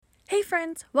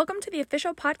friends. Welcome to the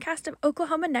official podcast of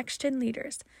Oklahoma Next Gen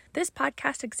Leaders. This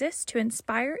podcast exists to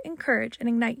inspire, encourage, and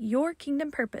ignite your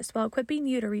kingdom purpose while equipping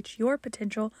you to reach your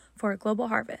potential for a global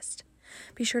harvest.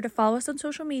 Be sure to follow us on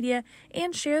social media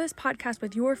and share this podcast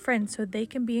with your friends so they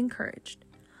can be encouraged.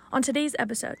 On today's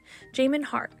episode, Jamin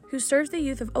Hart, who serves the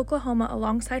youth of Oklahoma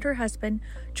alongside her husband,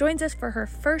 joins us for her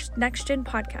first Next Gen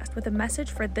podcast with a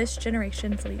message for this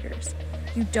generation's leaders.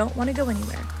 You don't want to go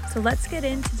anywhere, so let's get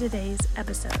into today's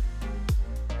episode.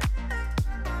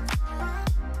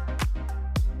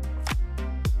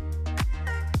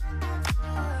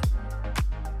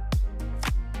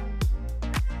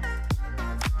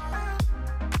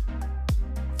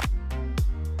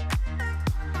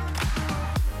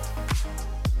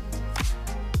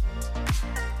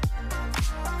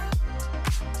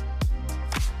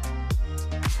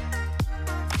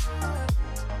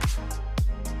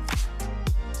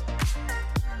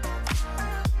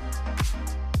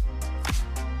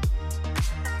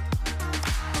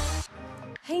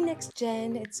 Hey Next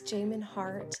Gen, it's Jamin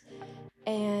Hart,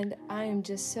 and I am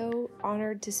just so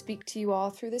honored to speak to you all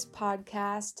through this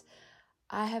podcast.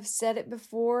 I have said it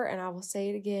before and I will say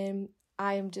it again.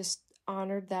 I am just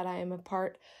honored that I am a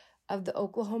part of the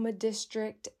Oklahoma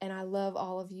district, and I love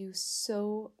all of you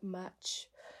so much.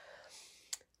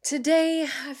 Today,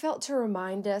 I felt to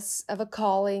remind us of a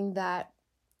calling that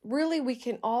really we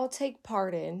can all take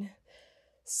part in.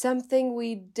 Something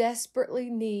we desperately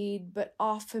need, but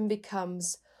often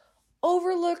becomes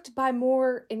overlooked by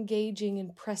more engaging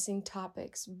and pressing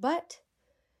topics. But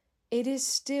it is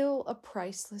still a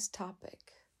priceless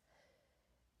topic.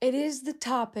 It is the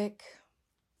topic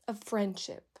of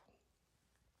friendship.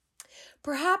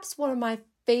 Perhaps one of my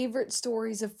favorite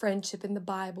stories of friendship in the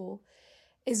Bible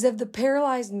is of the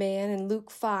paralyzed man in Luke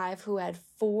 5 who had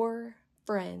 4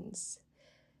 friends.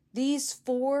 These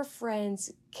 4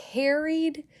 friends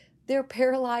carried their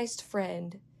paralyzed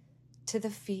friend to the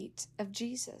feet of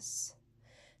Jesus.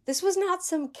 This was not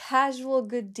some casual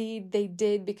good deed they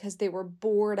did because they were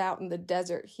bored out in the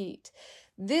desert heat.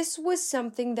 This was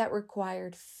something that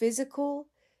required physical,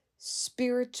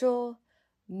 spiritual,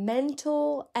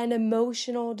 mental, and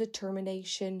emotional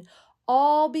determination,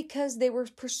 all because they were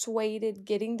persuaded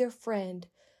getting their friend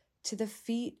to the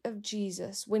feet of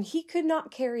Jesus when he could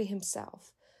not carry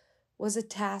himself was a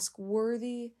task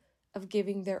worthy of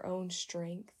giving their own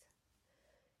strength.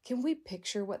 Can we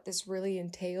picture what this really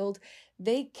entailed?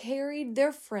 They carried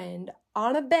their friend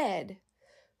on a bed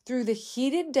through the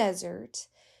heated desert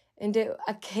into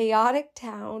a chaotic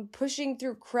town, pushing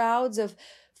through crowds of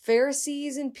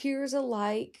Pharisees and peers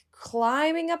alike,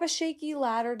 climbing up a shaky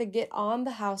ladder to get on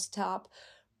the housetop,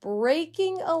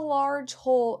 breaking a large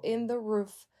hole in the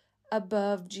roof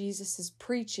above Jesus'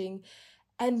 preaching.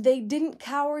 And they didn't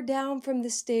cower down from the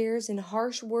stairs in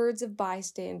harsh words of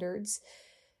bystanders.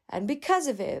 And because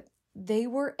of it, they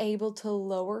were able to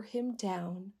lower him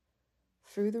down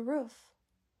through the roof.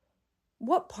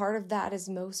 What part of that is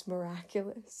most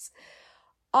miraculous?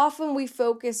 Often we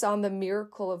focus on the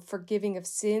miracle of forgiving of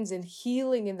sins and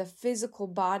healing in the physical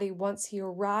body once he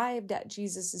arrived at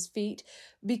Jesus' feet,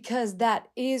 because that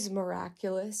is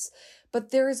miraculous.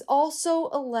 But there is also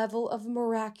a level of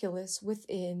miraculous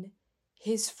within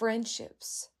his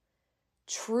friendships.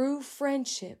 True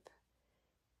friendship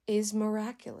is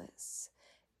miraculous.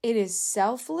 It is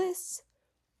selfless,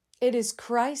 it is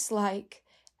Christ-like,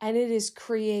 and it is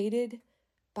created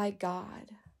by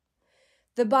God.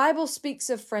 The Bible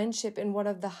speaks of friendship in one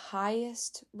of the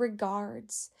highest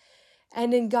regards,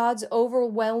 and in God's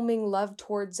overwhelming love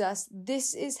towards us,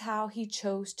 this is how he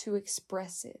chose to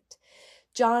express it.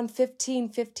 John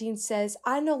 15:15 says,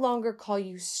 "I no longer call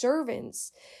you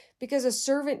servants, because a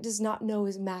servant does not know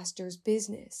his master's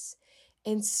business.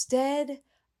 Instead,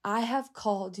 I have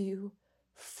called you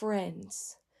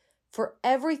friends. For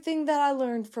everything that I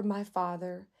learned from my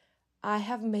Father, I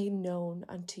have made known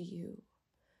unto you."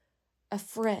 A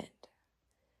friend.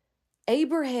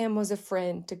 Abraham was a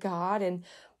friend to God, and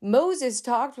Moses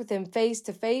talked with him face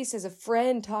to face as a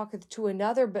friend talketh to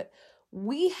another, but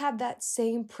we have that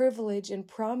same privilege and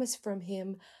promise from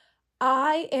him.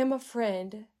 I am a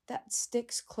friend that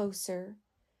sticks closer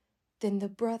than the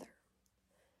brother.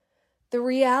 The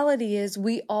reality is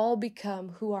we all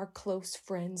become who our close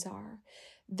friends are.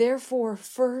 Therefore,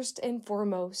 first and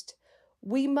foremost,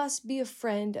 we must be a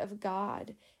friend of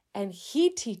God, and he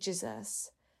teaches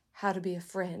us how to be a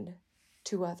friend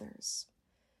to others.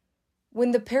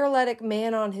 When the paralytic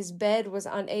man on his bed was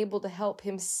unable to help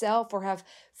himself or have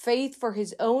faith for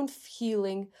his own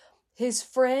healing, his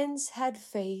friends had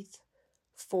faith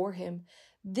for him.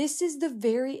 This is the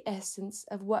very essence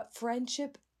of what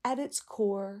friendship at its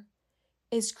core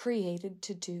is created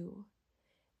to do.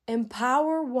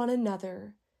 empower one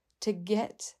another to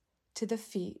get to the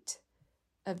feet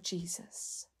of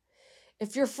Jesus.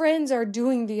 If your friends are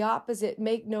doing the opposite,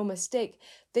 make no mistake,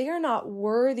 they are not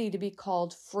worthy to be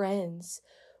called friends.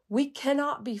 We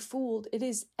cannot be fooled. It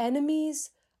is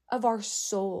enemies of our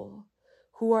soul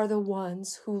who are the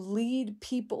ones who lead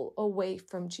people away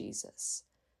from Jesus,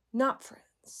 not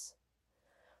friends.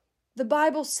 The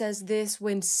Bible says this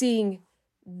when seeing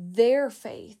their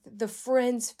faith, the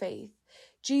friend's faith,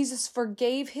 Jesus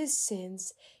forgave his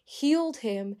sins, healed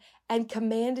him, and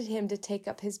commanded him to take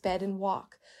up his bed and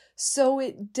walk. So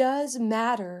it does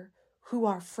matter who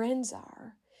our friends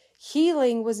are.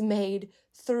 Healing was made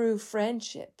through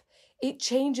friendship. It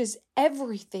changes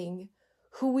everything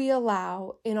who we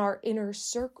allow in our inner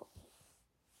circle.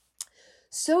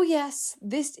 So yes,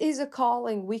 this is a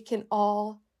calling we can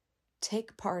all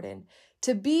take part in.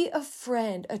 To be a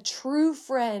friend, a true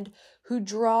friend who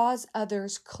draws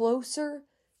others closer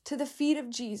to the feet of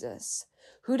Jesus,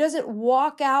 who doesn't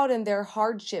walk out in their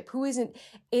hardship, who isn't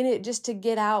in it just to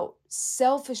get out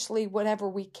selfishly whatever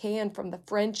we can from the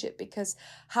friendship because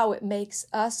how it makes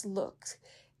us look.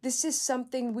 This is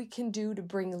something we can do to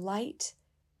bring light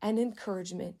and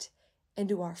encouragement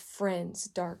into our friend's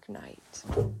dark night.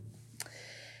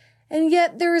 And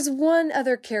yet there is one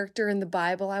other character in the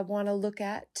Bible I want to look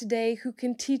at today who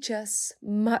can teach us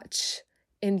much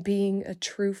in being a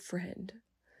true friend.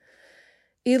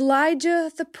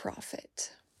 Elijah the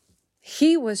prophet.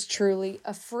 He was truly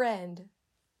a friend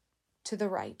to the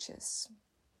righteous.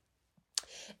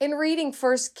 In reading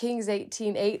 1 Kings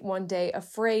 18:8 one day, a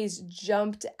phrase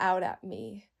jumped out at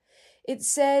me. It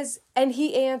says, "And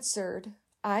he answered,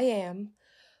 I am.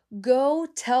 Go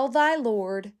tell thy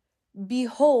Lord,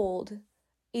 behold,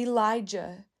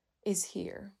 Elijah is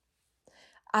here."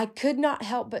 I could not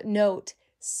help but note,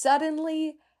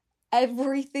 suddenly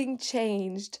everything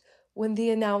changed when the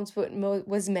announcement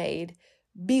was made.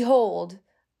 Behold,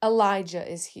 Elijah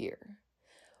is here.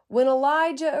 When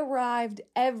Elijah arrived,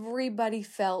 everybody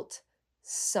felt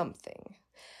something.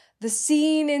 The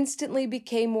scene instantly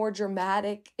became more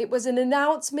dramatic. It was an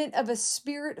announcement of a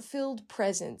spirit-filled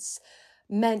presence,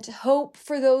 meant hope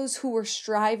for those who were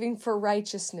striving for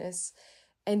righteousness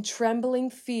and trembling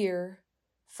fear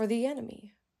for the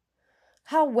enemy.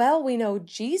 How well we know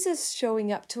Jesus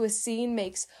showing up to a scene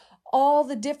makes all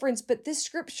the difference, but this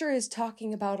scripture is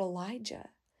talking about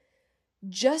Elijah.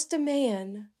 Just a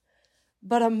man,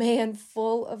 but a man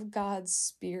full of God's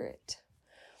Spirit.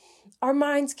 Our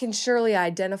minds can surely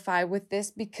identify with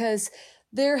this because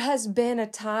there has been a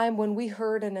time when we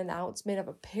heard an announcement of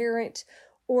a parent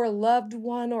or a loved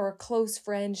one or a close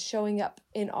friend showing up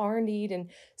in our need, and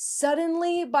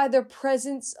suddenly, by their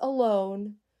presence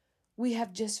alone, we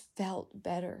have just felt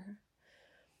better.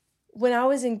 When I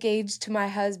was engaged to my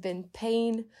husband,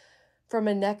 pain from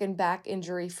a neck and back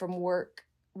injury from work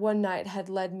one night had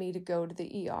led me to go to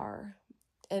the ER,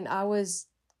 and I was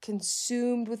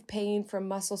consumed with pain from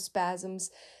muscle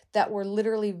spasms that were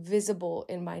literally visible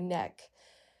in my neck.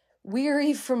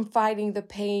 Weary from fighting the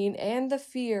pain and the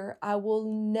fear, I will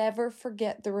never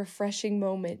forget the refreshing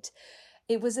moment.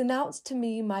 It was announced to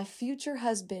me my future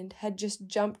husband had just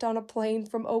jumped on a plane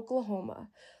from Oklahoma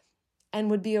and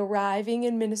would be arriving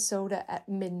in Minnesota at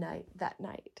midnight that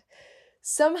night.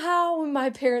 Somehow, when my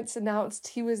parents announced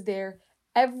he was there,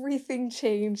 everything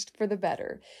changed for the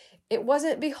better. It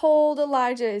wasn't, behold,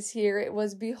 Elijah is here. It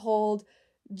was, behold,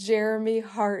 Jeremy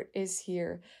Hart is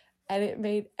here. And it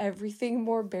made everything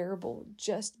more bearable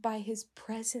just by his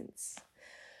presence.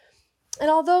 And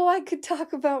although I could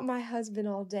talk about my husband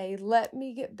all day, let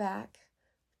me get back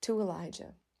to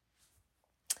Elijah.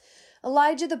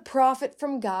 Elijah, the prophet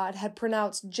from God, had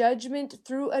pronounced judgment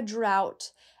through a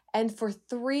drought, and for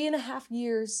 3.5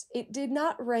 years it did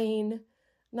not rain,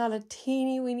 not a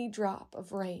teeny-weeny drop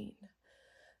of rain.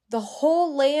 The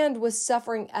whole land was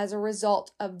suffering as a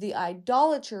result of the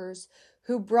idolaters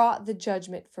who brought the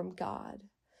judgment from God.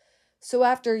 So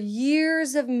after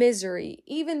years of misery,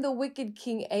 even the wicked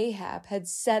King Ahab had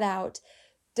set out,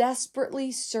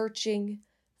 desperately searching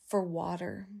for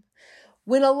water.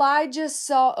 When Elijah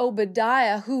saw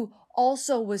Obadiah, who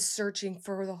also was searching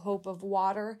for the hope of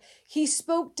water, he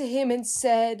spoke to him and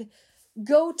said,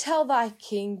 "Go tell thy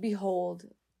king, behold,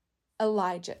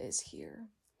 Elijah is here."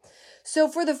 So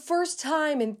for the first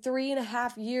time in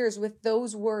 3.5 years, with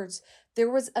those words, there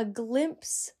was a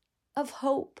glimpse of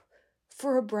hope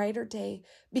for a brighter day,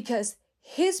 because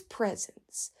his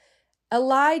presence,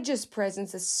 Elijah's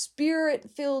presence, a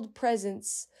spirit-filled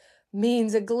presence,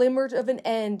 means a glimmer of an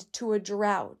end to a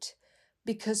drought,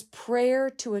 because prayer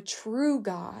to a true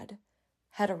God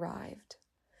had arrived.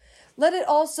 Let it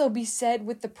also be said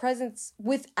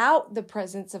without the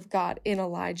presence of God in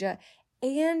Elijah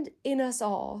and in us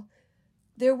all,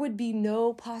 there would be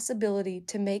no possibility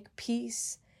to make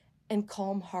peace and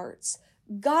calm hearts.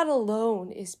 God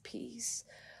alone is peace.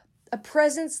 A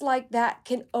presence like that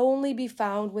can only be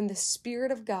found when the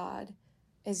Spirit of God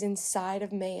is inside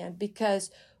of man,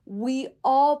 because we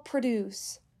all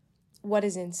produce what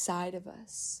is inside of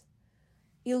us.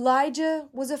 Elijah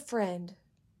was a friend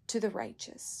to the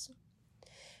righteous.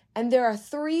 And there are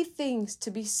 3 things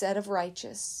to be said of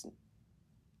righteous.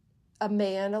 A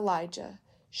man, Elijah,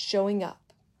 showing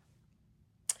up.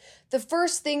 The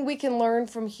first thing we can learn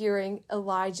from hearing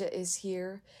Elijah is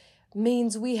here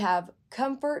means we have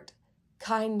comfort,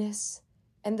 kindness,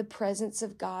 and the presence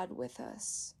of God with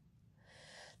us.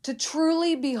 To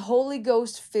truly be Holy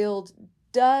Ghost filled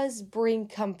does bring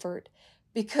comfort,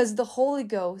 because the Holy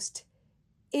Ghost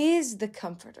is the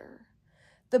comforter.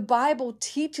 The Bible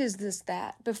teaches us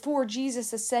that before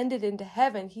Jesus ascended into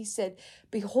heaven, he said,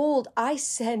 "Behold, I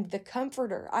send the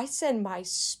comforter. I send my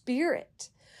Spirit."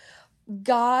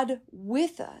 God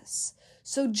with us.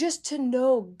 So just to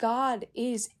know God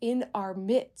is in our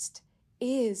midst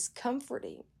is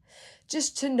comforting.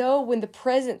 Just to know when the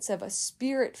presence of a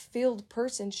Spirit-filled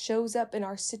person shows up in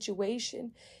our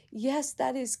situation, yes,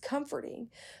 that is comforting.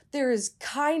 There is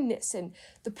kindness and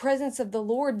the presence of the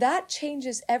Lord. That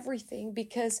changes everything,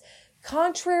 because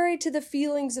contrary to the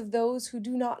feelings of those who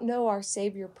do not know our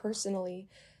Savior personally,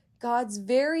 God's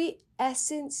very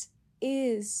essence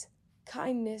is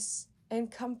kindness and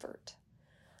comfort.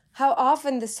 How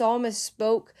often the psalmist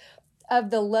spoke of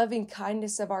the loving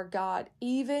kindness of our God,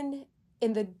 even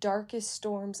in the darkest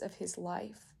storms of his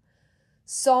life.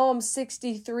 Psalm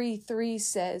 63:3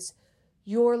 says,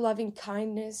 "Your loving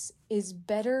kindness is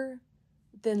better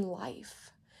than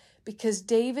life." Because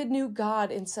David knew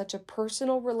God in such a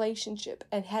personal relationship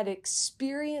and had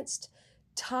experienced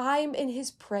time in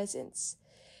his presence,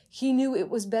 he knew it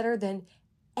was better than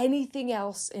anything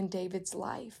else in David's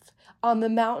life. On the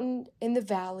mountain, in the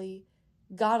valley,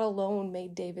 God alone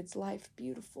made David's life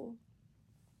beautiful.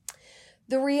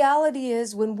 The reality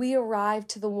is, when we arrive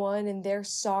to the one in their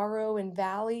sorrow and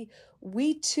valley,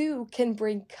 we too can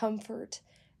bring comfort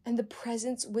and the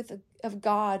presence of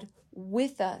God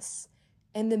with us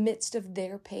in the midst of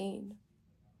their pain.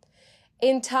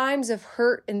 In times of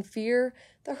hurt and fear,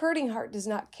 the hurting heart does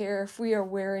not care if we are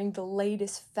wearing the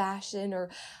latest fashion or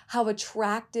how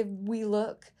attractive we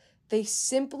look. They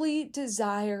simply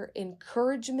desire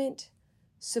encouragement,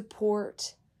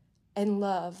 support, and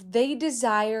love. They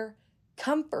desire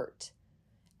comfort.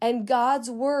 And God's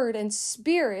word and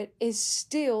Spirit is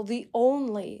still the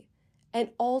only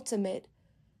and ultimate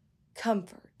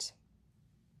comfort.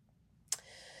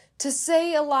 To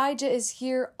say Elijah is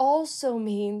here also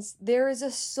means there is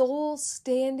a soul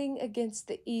standing against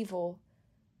the evil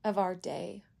of our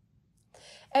day.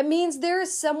 It means there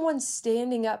is someone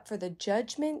standing up for the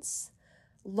judgments,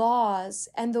 laws,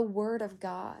 and the word of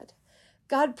God.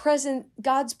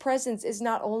 God's presence is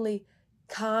not only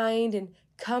kind and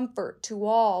comfort to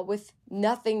all with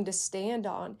nothing to stand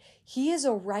on. He is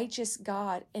a righteous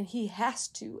God, and he has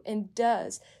to and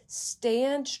does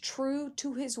stand true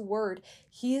to his word.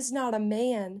 He is not a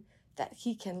man that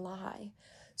he can lie.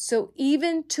 So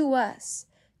even to us,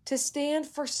 to stand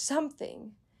for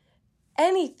something,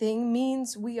 anything,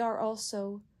 means we are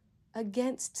also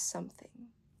against something.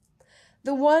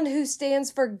 The one who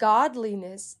stands for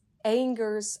godliness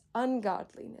angers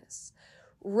ungodliness.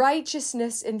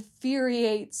 Righteousness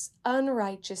infuriates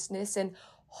unrighteousness, and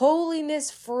holiness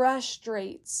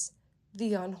frustrates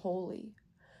the unholy.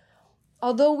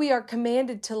 Although we are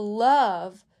commanded to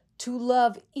love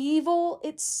evil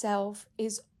itself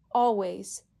is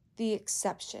always the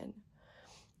exception.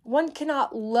 One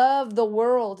cannot love the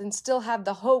world and still have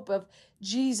the hope of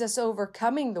Jesus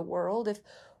overcoming the world. If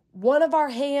one of our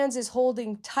hands is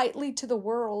holding tightly to the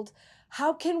world,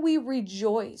 how can we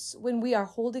rejoice when we are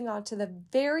holding on to the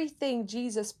very thing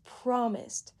Jesus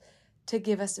promised to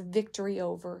give us victory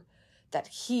over, that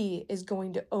he is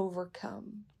going to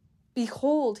overcome?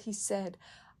 Behold, he said,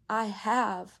 I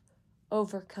have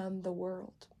overcome the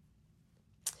world.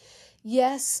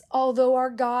 Yes, although our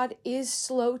God is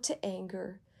slow to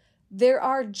anger, there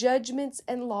are judgments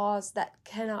and laws that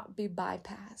cannot be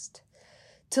bypassed.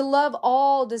 To love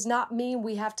all does not mean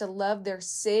we have to love their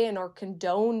sin or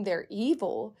condone their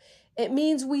evil. It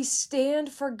means we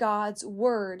stand for God's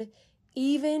word,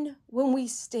 even when we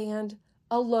stand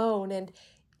alone and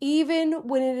even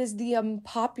when it is the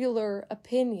unpopular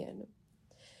opinion.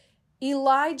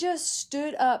 Elijah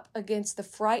stood up against the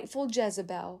frightful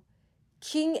Jezebel,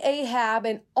 King Ahab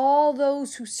and all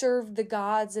those who served the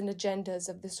gods and agendas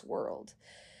of this world.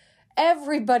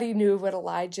 Everybody knew what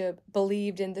Elijah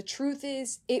believed, and the truth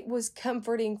is, it was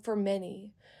comforting for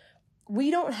many.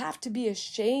 We don't have to be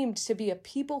ashamed to be a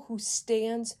people who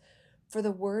stands for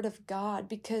the word of God,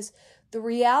 because the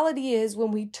reality is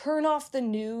when we turn off the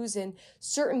news and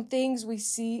certain things we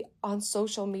see on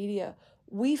social media,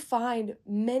 we find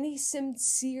many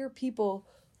sincere people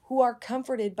who are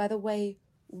comforted by the way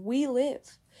we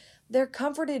live. They're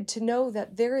comforted to know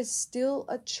that there is still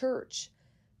a church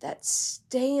that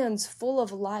stands full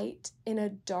of light in a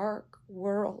dark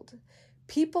world.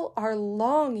 People are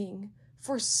longing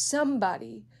for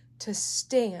somebody to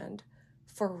stand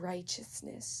for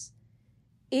righteousness.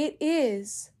 It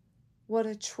is what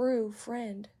a true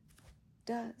friend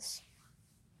does.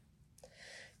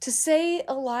 To say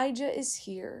Elijah is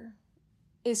here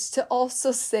is to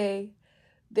also say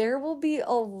there will be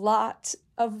a lot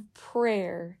of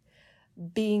prayer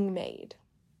being made.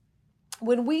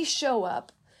 When we show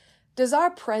up, does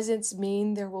our presence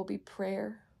mean there will be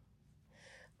prayer?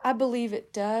 I believe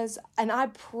it does, and I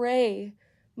pray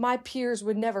my peers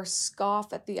would never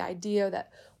scoff at the idea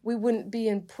that we wouldn't be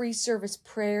in pre-service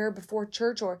prayer before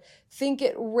church or think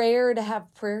it rare to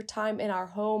have prayer time in our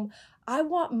home. I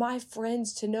want my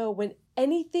friends to know when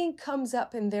anything comes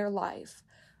up in their life,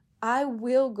 I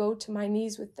will go to my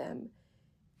knees with them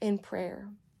in prayer.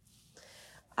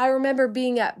 I remember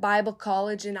being at Bible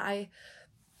college, and I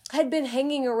had been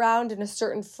hanging around in a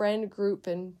certain friend group,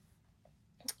 and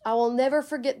I will never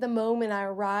forget the moment I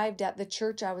arrived at the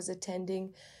church I was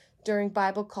attending during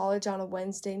Bible college on a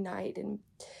Wednesday night. And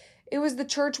it was the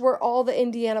church where all the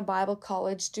Indiana Bible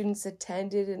College students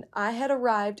attended, and I had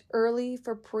arrived early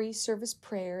for pre-service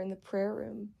prayer in the prayer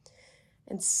room.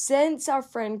 And since our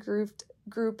friend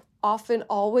group often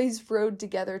always rode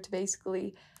together to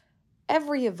basically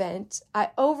every event,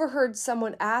 I overheard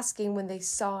someone asking when they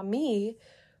saw me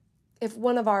if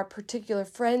one of our particular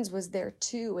friends was there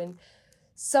too, and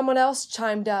someone else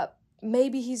chimed up,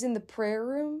 maybe he's in the prayer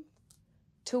room,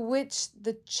 to which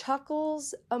the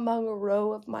chuckles among a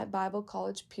row of my Bible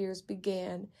college peers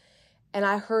began, and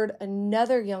I heard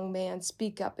another young man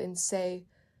speak up and say,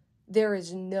 there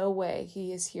is no way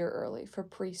he is here early for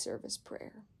pre-service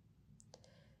prayer.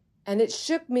 And it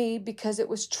shook me because it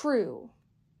was true.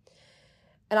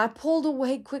 And I pulled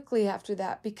away quickly after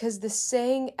that because the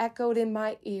saying echoed in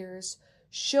my ears,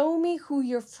 show me who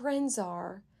your friends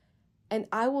are, and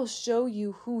I will show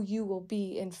you who you will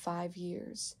be in 5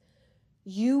 years.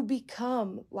 You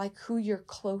become like who your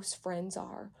close friends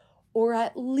are, or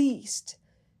at least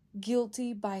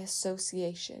guilty by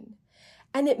association.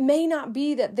 And it may not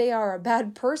be that they are a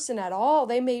bad person at all.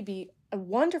 They may be a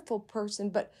wonderful person,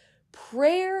 but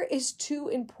prayer is too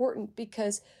important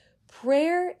because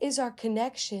prayer is our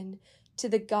connection to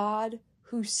the God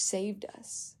who saved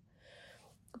us.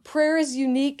 Prayer is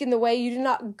unique in the way you do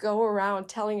not go around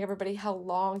telling everybody how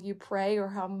long you pray or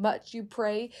how much you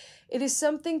pray. It is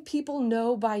something people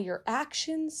know by your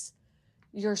actions,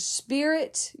 your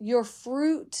spirit, your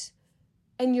fruit,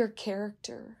 and your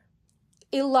character.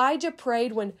 Elijah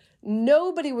prayed when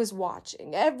nobody was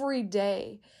watching every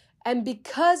day. And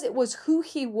because it was who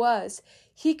he was,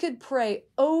 he could pray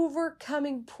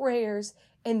overcoming prayers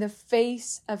in the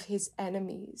face of his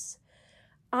enemies.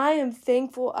 I am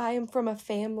thankful I am from a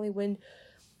family when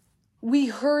we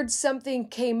heard something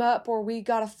came up or we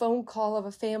got a phone call of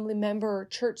a family member or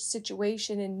church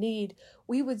situation in need,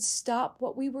 we would stop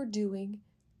what we were doing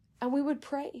and we would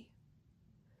pray.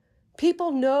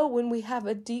 People know when we have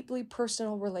a deeply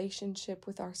personal relationship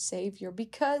with our Savior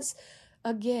because,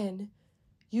 again,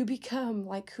 you become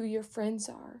like who your friends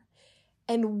are.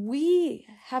 And we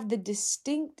have the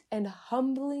distinct and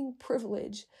humbling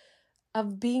privilege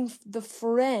of being the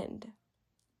friend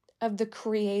of the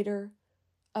Creator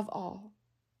of all.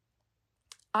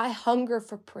 I hunger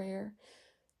for prayer.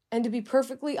 And to be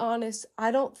perfectly honest,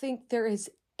 I don't think there is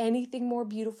anything more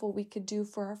beautiful we could do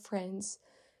for our friends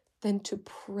than to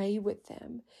pray with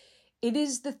them. It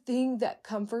is the thing that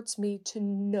comforts me to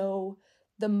know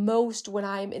the most when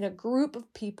I am in a group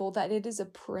of people that it is a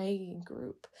praying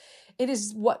group. It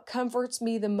is what comforts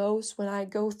me the most when I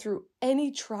go through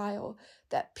any trial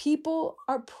that people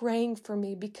are praying for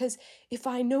me, because if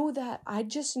I know that, I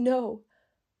just know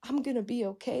I'm going to be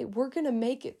okay. We're going to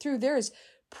make it through. There is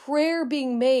prayer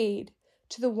being made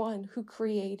to the one who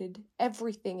created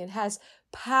everything and has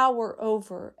power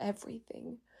over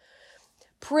everything.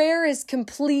 Prayer is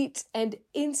complete and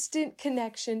instant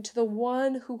connection to the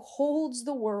one who holds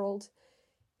the world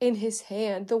in his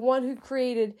hand, the one who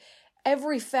created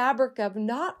every fabric of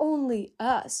not only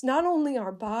us, not only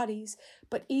our bodies,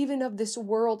 but even of this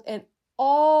world and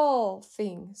all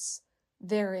things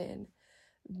therein.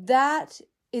 That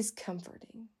is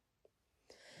comforting.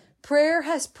 Prayer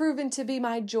has proven to be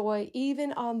my joy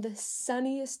even on the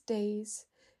sunniest days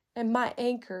and my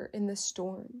anchor in the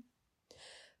storm.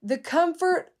 The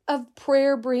comfort of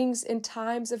prayer brings in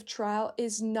times of trial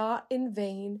is not in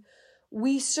vain.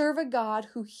 We serve a God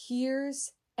who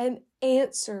hears and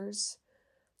answers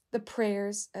the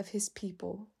prayers of his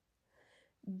people.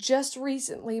 Just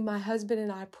recently, my husband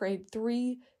and I prayed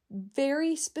 3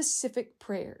 very specific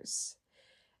prayers.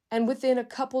 And within a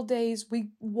couple days, we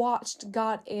watched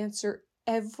God answer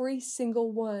every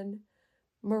single one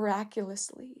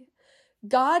miraculously.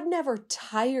 God never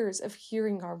tires of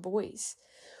hearing our voice.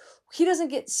 He doesn't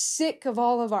get sick of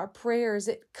all of our prayers.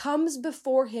 It comes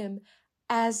before him,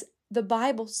 as the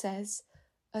Bible says,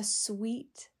 a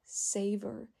sweet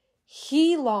savor.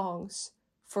 He longs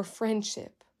for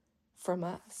friendship from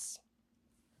us.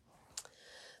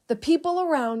 The people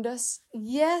around us,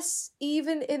 yes,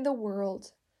 even in the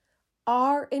world,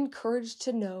 are encouraged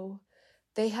to know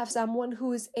they have someone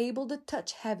who is able to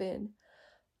touch heaven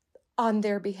on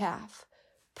their behalf.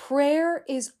 Prayer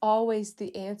is always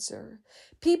the answer.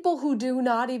 People who do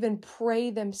not even pray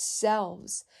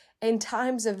themselves in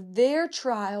times of their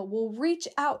trial will reach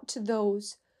out to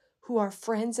those who are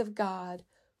friends of God,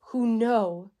 who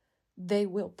know they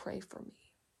will pray for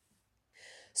me.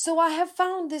 So I have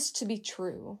found this to be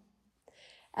true.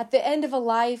 At the end of a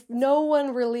life, no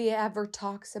one really ever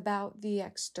talks about the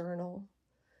external.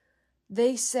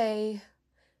 They say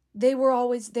they were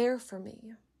always there for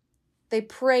me. They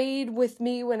prayed with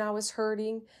me when I was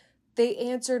hurting. They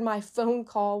answered my phone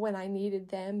call when I needed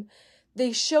them.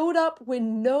 They showed up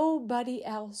when nobody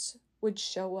else would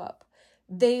show up.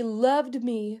 They loved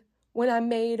me when I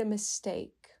made a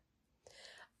mistake.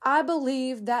 I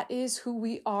believe that is who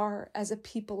we are as a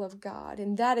people of God,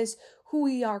 and that is who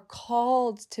we are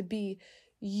called to be.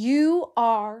 You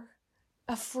are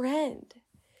a friend,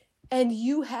 and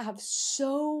you have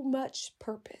so much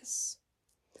purpose.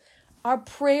 Our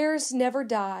prayers never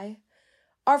die.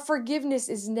 Our forgiveness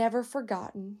is never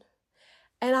forgotten.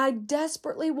 And I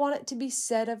desperately want it to be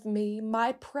said of me,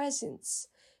 my presence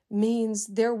means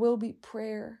there will be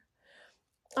prayer.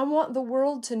 I want the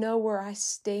world to know where I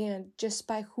stand just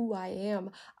by who I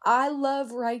am. I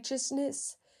love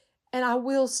righteousness, and I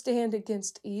will stand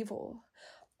against evil.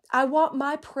 I want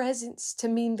my presence to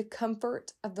mean the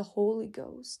comfort of the Holy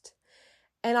Ghost.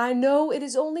 And I know it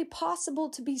is only possible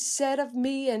to be said of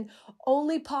me and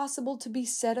only possible to be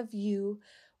said of you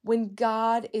when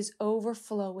God is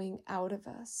overflowing out of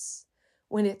us,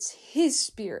 when it's his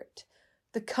Spirit,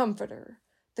 the comforter,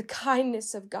 the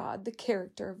kindness of God, the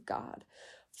character of God,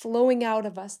 flowing out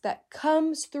of us that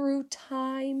comes through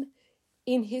time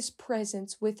in his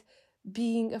presence with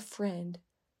being a friend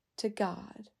to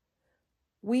God.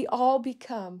 We all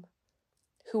become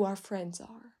who our friends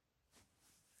are.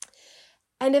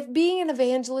 And if being an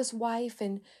evangelist wife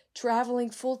and traveling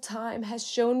full time has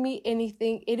shown me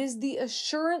anything, it is the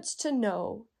assurance to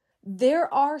know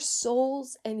there are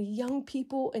souls and young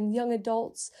people and young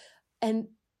adults and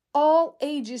all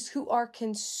ages who are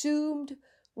consumed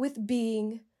with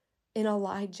being in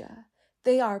Elijah.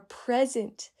 They are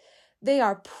present. They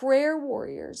are prayer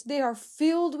warriors. They are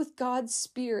filled with God's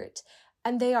Spirit,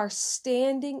 and they are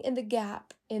standing in the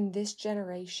gap in this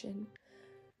generation.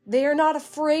 They are not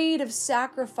afraid of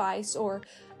sacrifice or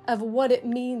of what it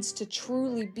means to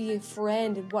truly be a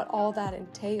friend and what all that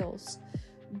entails.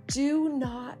 Do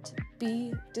not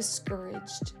be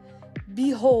discouraged.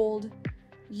 Behold,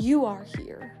 you are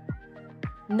here.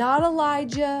 Not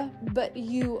Elijah, but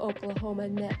you, Oklahoma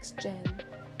Next Gen.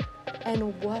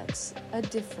 And what a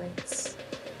difference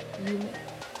you make.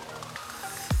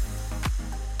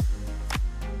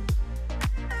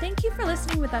 Thank you for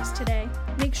listening with us today.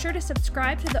 Make sure to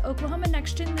subscribe to the Oklahoma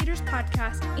Next Gen Leaders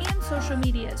podcast and social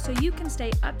media so you can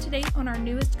stay up to date on our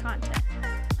newest content.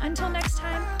 Until next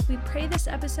time, we pray this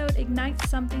episode ignites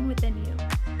something within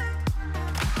you.